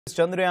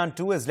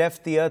Chandrayaan-2 has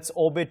left the Earth's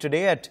orbit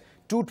today at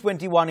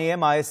 2:21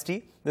 a.m.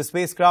 IST. The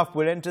spacecraft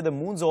will enter the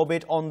Moon's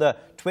orbit on the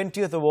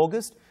 20th of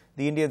August.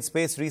 The Indian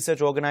Space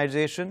Research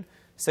Organization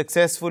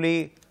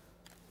successfully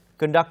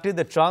conducted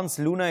the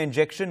trans-lunar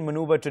injection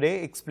maneuver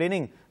today,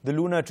 explaining the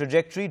lunar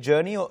trajectory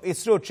journey.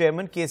 ISRO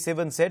Chairman K.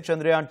 Sivan said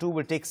Chandrayaan-2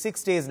 will take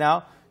 6 days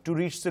now to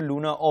reach the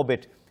lunar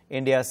orbit.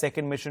 India's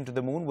second mission to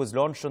the Moon was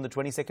launched on the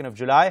 22nd of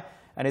July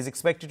and is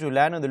expected to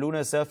land on the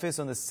lunar surface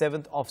on the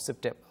 7th of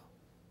September.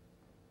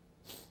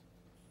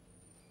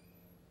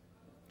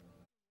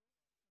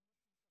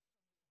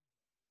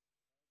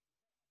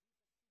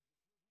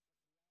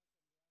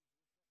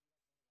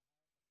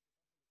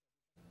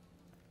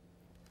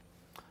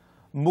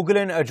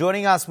 Mughalen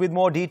joining us with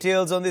more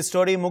details on this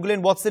story.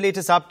 Mughalen, what's the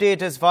latest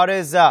update as far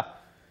as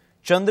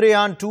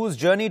Chandrayaan-2's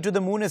journey to the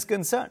Moon is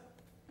concerned?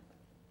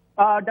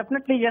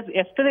 Definitely, yes.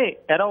 Yesterday,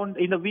 around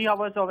in the wee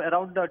hours of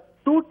around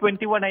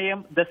 2:21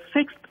 a.m., the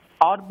sixth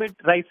orbit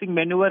rising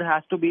maneuver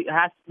has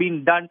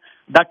been done.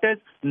 That is,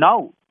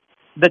 now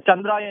the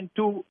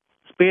Chandrayaan-2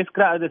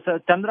 spacecraft,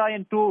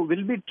 Chandrayaan-2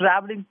 will be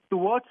traveling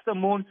towards the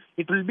Moon.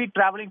 It will be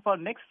traveling for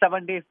next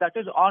 7 days. That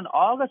is, on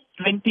August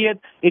 20th,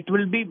 it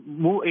will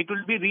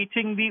be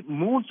reaching the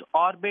Moon's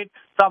orbit.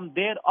 From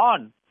there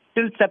on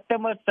till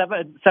September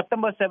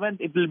 7th,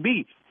 it will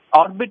be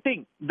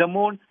orbiting the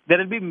Moon. There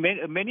will be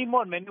many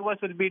more maneuvers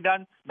will be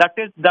done. That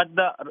is, that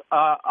the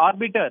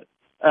orbiter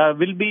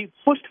will be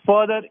pushed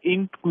further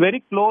in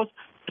very close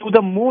to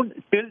the Moon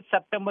till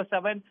September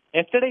 7th.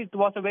 Yesterday, it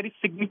was a very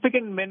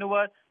significant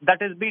maneuver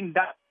that has been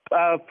done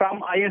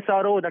from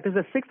ISRO. That is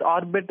the sixth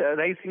orbit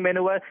rising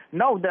maneuver.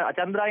 Now the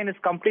Chandrayaan is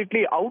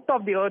completely out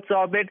of the Earth's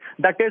orbit.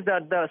 That is,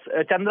 the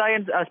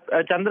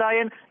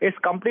Chandrayaan is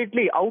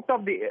completely out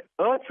of the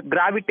Earth's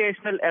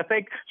gravitational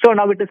effect. So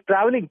now it is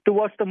traveling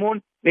towards the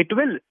Moon. It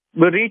will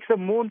reach the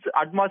Moon's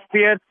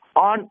atmosphere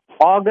on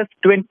August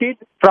 20th.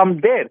 From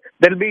there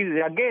will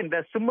be again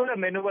the similar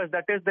maneuvers.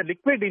 That is, the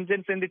liquid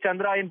engines in the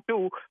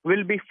Chandrayaan-2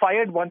 will be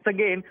fired once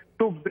again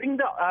to bring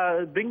the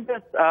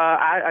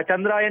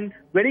Chandrayaan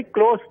very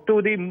close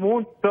to the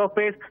Moon's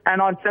surface.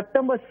 And on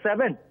September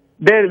 7th,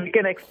 there we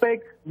can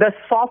expect the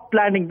soft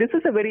landing. This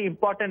is a very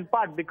important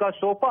part because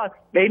so far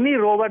any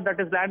rover that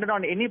has landed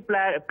on any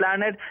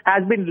planet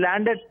has been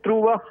landed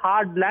through a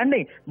hard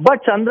landing.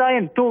 But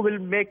Chandrayaan-2 will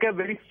make a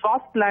very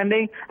soft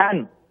landing,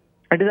 and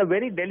it is a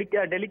very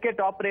delicate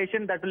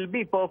operation that will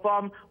be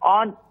performed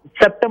on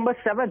September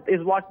 7th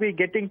is what we're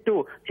getting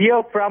to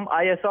hear from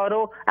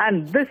ISRO.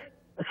 And this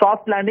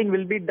soft landing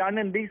will be done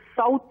in the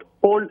South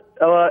Pole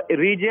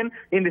region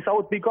in the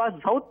south, because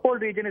South Pole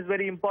region is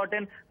very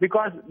important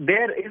because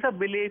there is a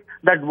belief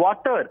that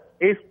water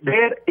is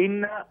there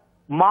in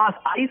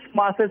ice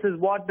masses is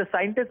what the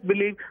scientists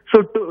believe.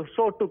 So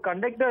to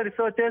conduct the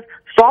researches,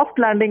 soft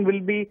landing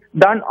will be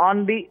done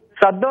on the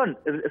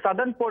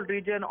southern pole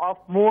region of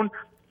Moon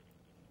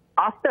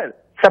after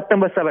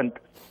September 7th.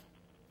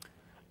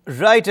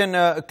 Right,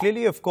 and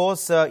clearly, of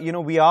course,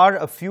 we are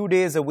a few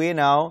days away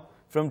now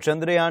from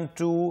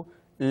Chandrayaan-2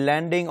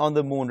 landing on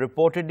the Moon.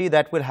 Reportedly,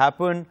 that will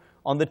happen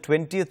on the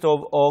 20th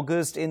of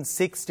August in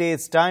 6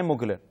 days' time,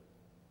 Mughalen.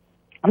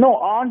 No,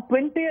 on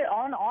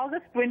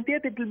August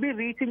 20th, it will be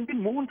reaching the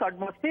Moon's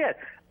atmosphere.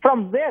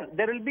 From there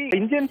will be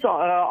engines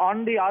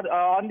on the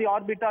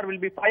orbiter will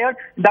be fired.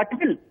 That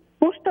will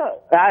push the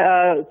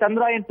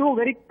Chandrayaan-2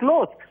 very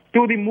close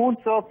to the Moon's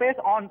surface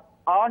on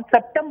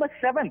September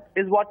 7th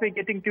is what we're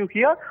getting to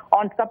here.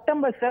 On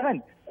September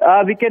 7th,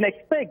 we can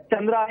expect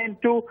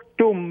Chandrayaan-2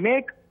 to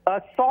make a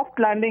soft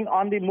landing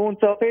on the Moon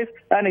surface,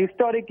 an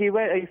historic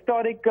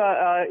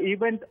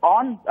event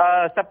on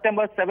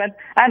September 7th.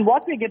 And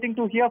what we're getting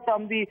to hear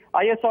from the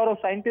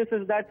ISRO scientists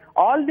is that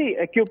all the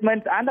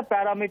equipment and the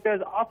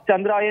parameters of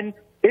Chandrayaan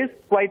is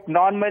quite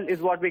normal,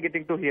 is what we're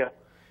getting to hear.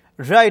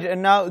 Right,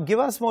 and now give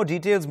us more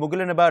details,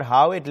 Mughalen, about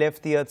how it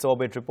left the Earth's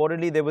orbit.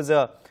 Reportedly, there was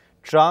a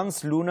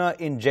trans-lunar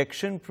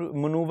injection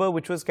maneuver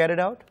which was carried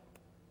out?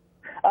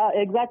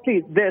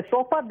 Exactly.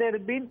 So far, there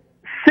have been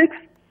 6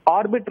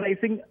 orbit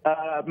rising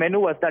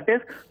maneuvers. That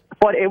is,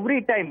 for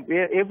every time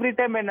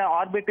when an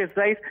orbit is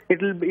raised,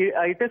 it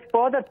is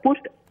further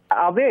pushed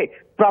away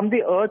from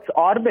the Earth's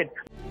orbit.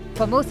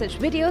 For more such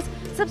videos,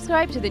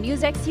 subscribe to the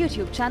NewsX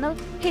YouTube channel,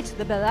 hit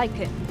the bell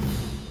icon.